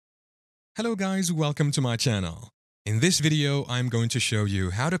Hello guys, welcome to my channel. In this video, I'm going to show you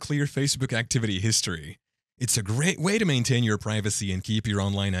how to clear Facebook activity history. It's a great way to maintain your privacy and keep your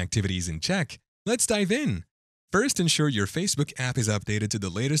online activities in check. Let's dive in. First, ensure your Facebook app is updated to the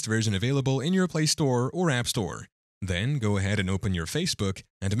latest version available in your Play Store or App Store. Then, go ahead and open your Facebook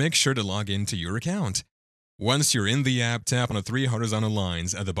and make sure to log in to your account. Once you're in the app, tap on the three horizontal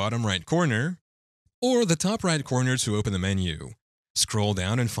lines at the bottom right corner or the top right corner to open the menu. Scroll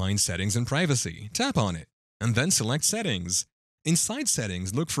down and find Settings and Privacy. Tap on it, and then select Settings. Inside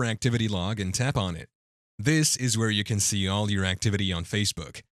Settings, look for Activity Log and tap on it. This is where you can see all your activity on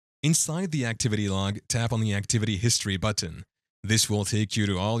Facebook. Inside the Activity Log, tap on the Activity History button. This will take you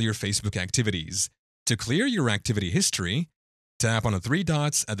to all your Facebook activities. To clear your activity history, tap on the three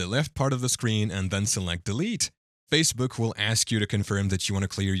dots at the left part of the screen and then select Delete. Facebook will ask you to confirm that you want to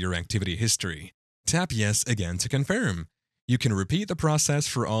clear your activity history. Tap Yes again to confirm. You can repeat the process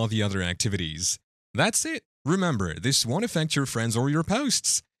for all the other activities. That's it. Remember, this won't affect your friends or your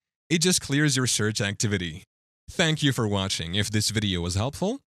posts. It just clears your search activity. Thank you for watching. If this video was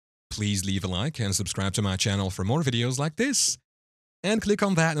helpful, please leave a like and subscribe to my channel for more videos like this. And click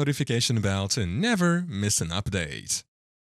on that notification bell to never miss an update.